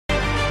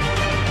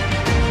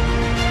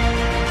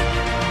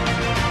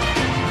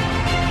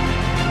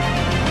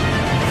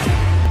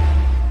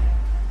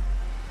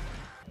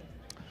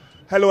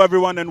Hello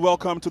everyone and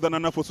welcome to the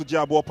Nana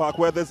Fosu Ball Park,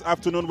 where this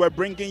afternoon we're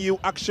bringing you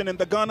action in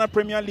the Ghana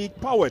Premier League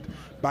powered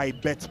by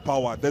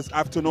betPawa. This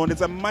afternoon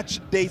is a match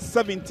day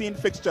 17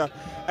 fixture,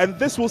 and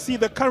this will see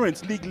the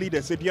current league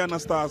leaders,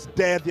 ADUANA Stars,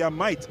 dare their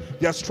might,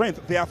 their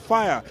strength, their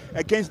fire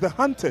against the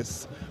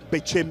Hunters,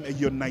 BECHEM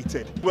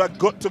United. We're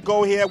good to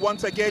go here.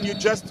 Once again, you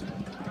just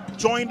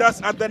joined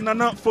us at the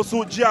Nana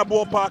Fosu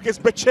Ball Park. It's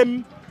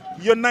BECHEM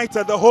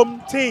United, the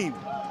home team.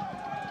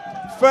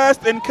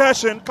 First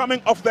incursion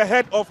coming off the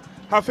head of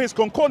Hafiz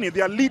Konkoni,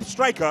 their lead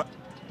striker.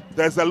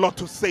 There's a lot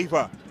to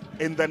savor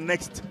in the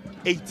next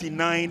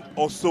 89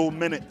 or so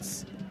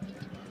minutes.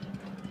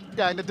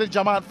 Yeah, in the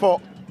danger man for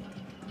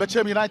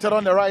BECHEM United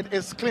on the right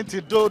is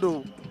Clinton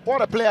Dodo.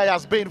 What a player he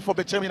has been for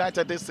BECHEM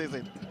United this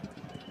season.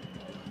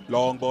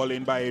 Long ball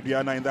in by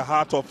ADUANA. In the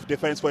heart of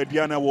defense for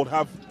ADUANA would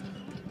have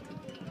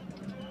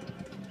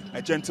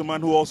a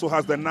gentleman who also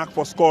has the knack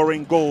for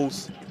scoring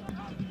goals.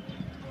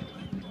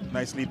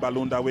 Nicely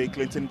ballooned away.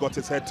 Clinton got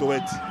his head to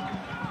it.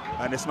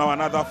 And it's now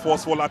another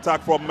forceful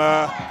attack from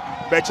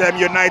BECHEM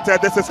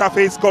United. This is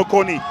Hafiz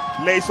Konkoni.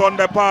 Lays on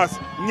the pass.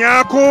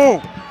 Nyaku!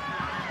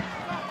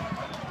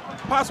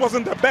 Pass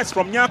wasn't the best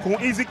from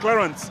Nyaku. Easy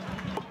clearance.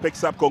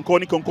 Picks up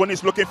Konkoni. Konkoni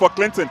is looking for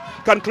Clinton.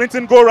 Can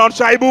Clinton go around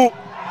Shaibu?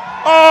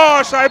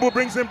 Oh, Shaibu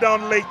brings him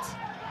down late.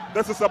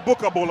 This is a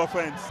bookable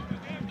offense.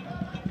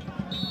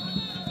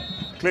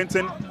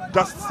 Clinton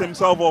dusts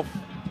himself off.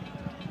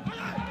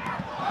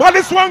 Ball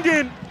is swung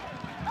in.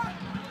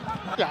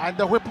 Yeah, and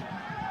the whip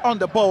on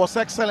the ball was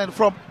excellent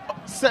from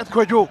Seth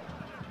Kwejo.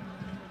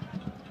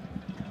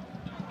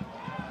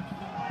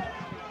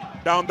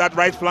 Down that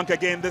right flank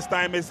again. This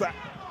time is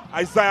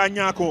Isaiah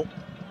Nyaku.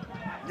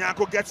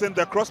 Nyaku gets in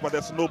the cross, but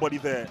there's nobody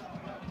there.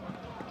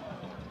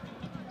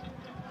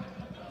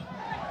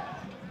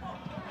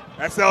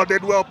 SL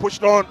did well,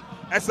 pushed on.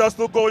 SL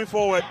still going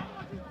forward.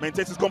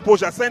 Maintains his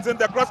composure, sends in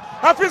the cross.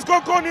 Hafiz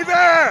Konkoni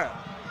there!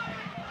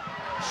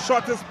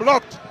 Shot is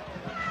blocked.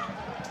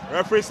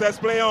 Referee says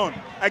play on.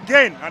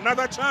 Again,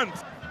 another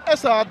chance.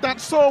 Esa done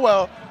so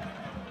well.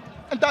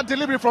 And that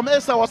delivery from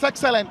Esa was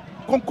excellent.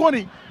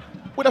 Konkoni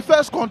with the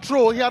first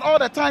control. He had all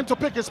the time to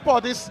pick his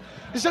spot. He's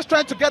just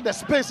trying to get the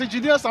space,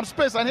 engineer some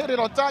space and hit it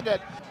on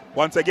target.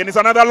 Once again, it's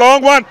another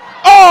long one.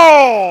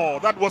 Oh!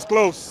 That was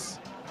close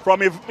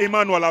from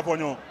Emmanuel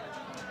Afonyo.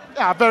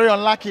 Yeah, very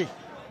unlucky.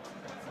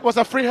 It was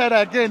a free header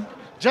again.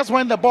 Just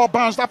when the ball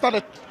bounced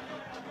after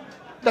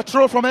the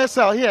throw from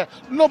SL here.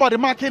 Nobody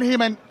marking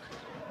him, and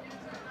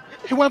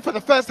he went for the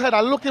first header,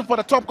 looking for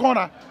the top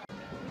corner.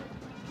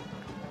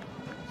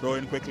 Throw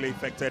in quickly,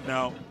 affected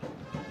now.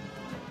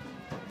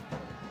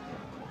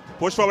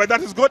 Push forward, that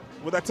is good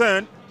with a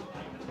turn.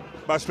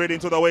 But straight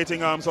into the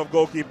waiting arms of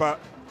goalkeeper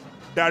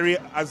Dari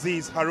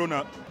Aziz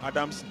Haruna.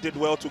 Adams did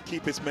well to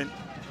keep his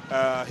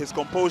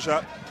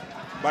composure.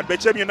 But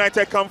BECHEM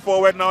United come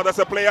forward now. There's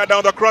a player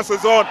down the cross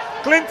zone.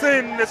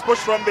 Clinton is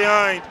pushed from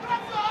behind.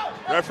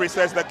 Referee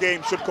says the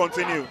game should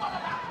continue.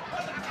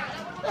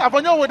 Yeah,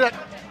 Vanyo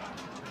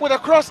with a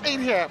cross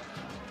in here.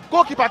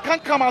 Goalkeeper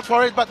can't come out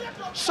for it, but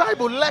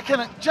Shaibu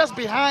Leken just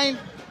behind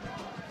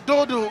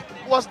Dodo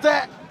was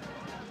there.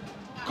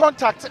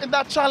 Contact in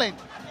that challenge.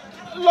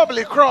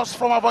 Lovely cross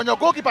from Avonyo.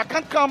 Goalkeeper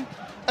can't come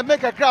and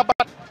make a grab,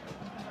 but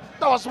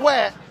that was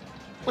where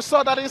we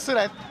saw that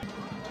incident.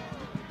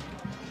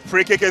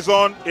 Free kick is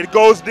on. It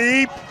goes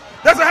deep.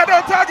 There's a header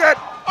on target.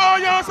 Oh,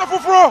 Yansa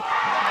Fufro.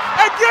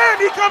 Again,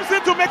 he comes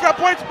in to make a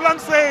point-blank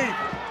save.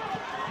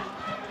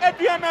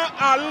 ADUANA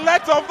are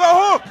let off the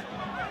hook.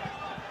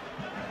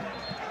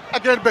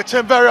 Again,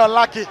 BECHEM very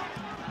unlucky.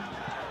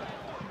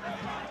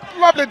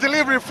 Lovely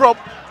delivery from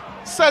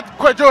Seth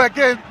Kwejo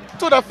again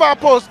to the far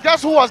post.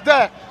 Guess who was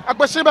there?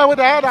 Agbeshima with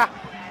the header.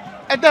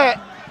 And there,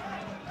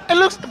 it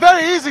looks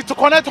very easy to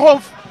connect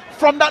home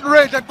from that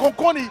range, and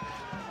Konkoni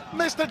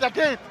missed it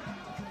again.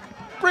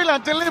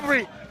 Brilliant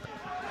delivery.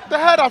 The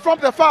header from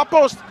the far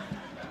post.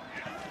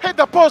 Hit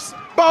the post,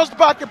 bounced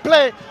back in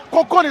play.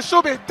 Konkoni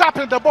should be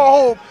tapping the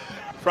ball home.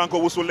 Franco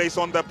Wusu lays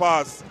on the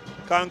pass.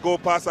 Can't go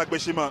past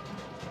Agbeshima.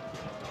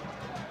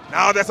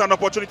 Now there's an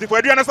opportunity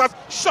for ADUANA Stars.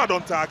 Shot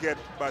on target,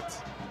 but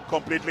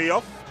completely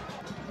off.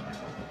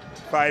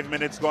 5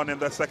 minutes gone in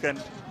the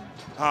second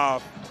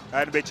half.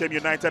 And BECHEM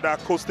United are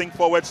coasting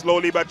forward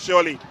slowly but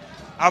surely.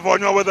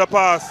 Avonyo with the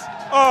pass.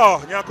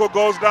 Oh, Nyaku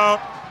goes down.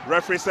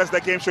 Referee says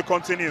the game should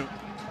continue.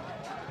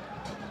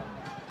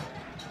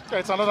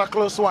 It's another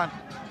close one.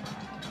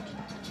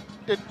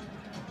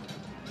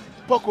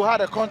 Poku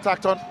had a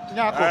contact on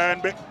Nyaku.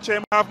 And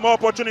BECHEM have more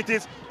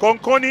opportunities.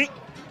 Konkoni.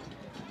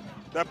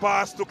 The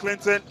pass to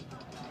Clinton.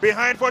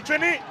 Behind for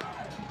Trini.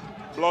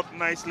 Blocked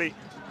nicely.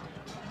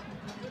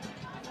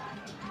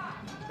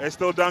 It's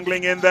still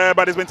dangling in there,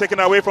 but it's been taken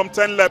away from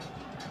Tenlep.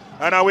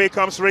 And away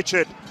comes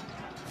Richard.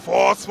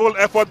 Forceful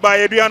effort by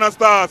ADUANA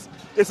Stars.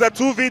 It's a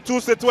 2v2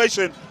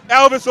 situation.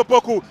 Elvis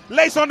Opoku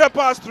lays on the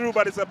pass through,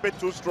 but it's a bit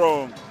too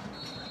strong.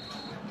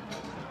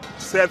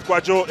 Seth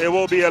Kwejo, it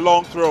will be a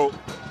long throw.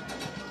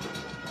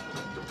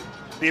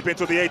 Deep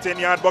into the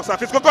 18-yard box.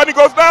 Hafiz Konkoni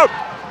goes down.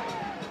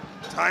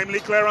 Timely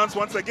clearance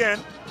once again.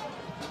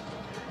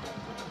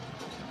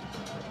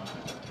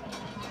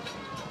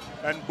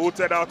 and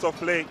booted out of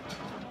play.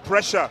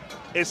 Pressure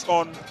is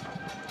on.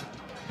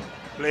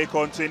 Play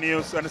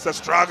continues, and it's a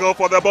struggle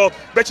for the ball.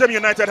 BECHEM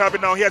United have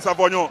it now. Here's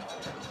Avonyo.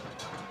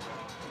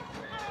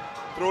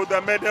 Through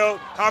the middle.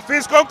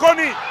 Hafiz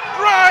Konkoni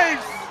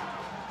drives.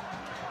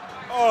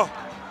 Oh,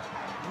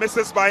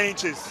 misses by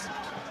inches.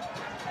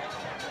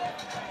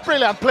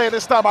 Brilliant play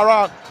this time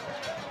around.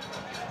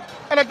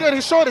 And again,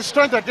 he showed his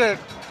strength again.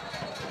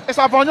 It's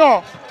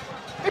Avonyo.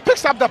 He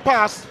picks up the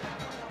pass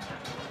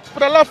with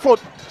the left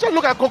foot. Just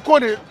look at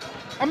Konkoni.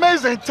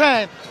 Amazing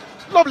turn.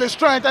 Lovely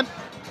strength, and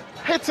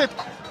hits it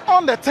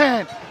on the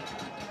 10.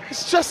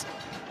 He's just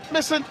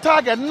missing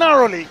target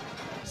narrowly.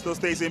 Still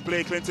stays in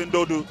play, Clinton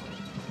Dodu.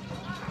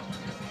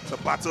 It's a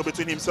battle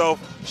between himself,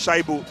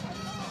 Shaibu,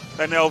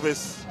 and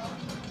Elvis.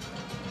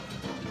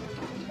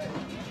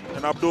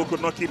 And Abdul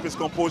could not keep his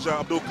composure,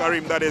 Abdul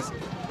Karim that is.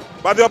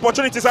 But the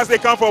opportunities as they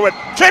come forward.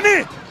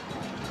 Kenny!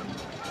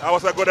 That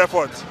was a good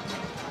effort.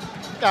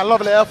 Yeah,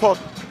 lovely effort.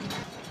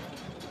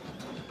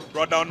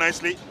 Brought down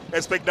nicely,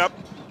 it's picked up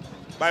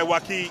by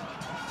Waki.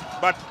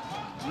 But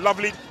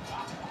lovely.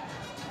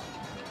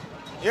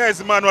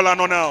 Here's Emmanuel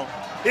Ano now.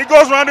 He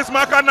goes around his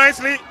marker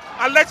nicely.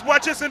 Alex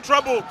Boachi's in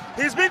trouble.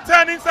 He's been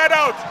turned inside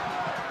out.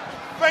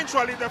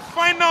 Eventually, the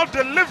final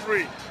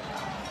delivery.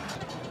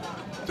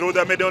 Through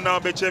the middle now,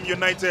 BECHEM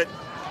United.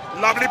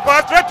 Lovely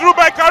pass, straight through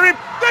by Karim.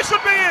 This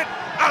should be it.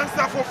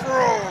 Answer for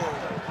Fro.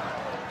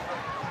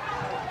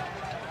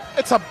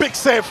 It's a big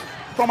save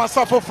from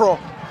Asafo.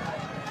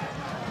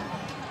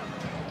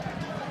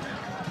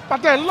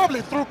 But then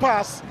lovely through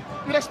pass.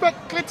 You'd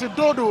expect Clinton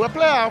Dodu, a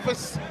player of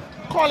his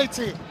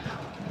quality.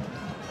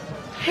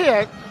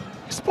 Here,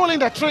 he's pulling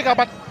the trigger,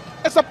 but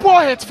it's a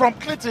poor hit from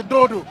Clinton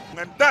Dodu.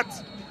 And that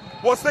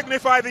will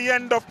signify the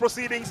end of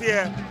proceedings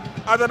here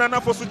at the Nana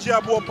Fosu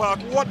Jiabuo Park.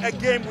 What a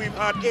game we've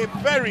had, a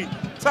very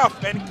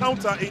tough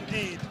encounter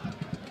indeed.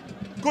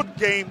 Good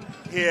game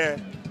here.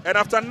 And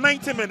after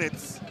 90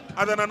 minutes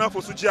at the Nana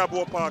Fosu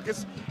Jiabuo Park,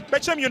 it's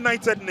BECHEM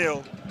United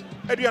 0,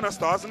 ADUANA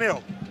Stars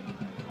 0.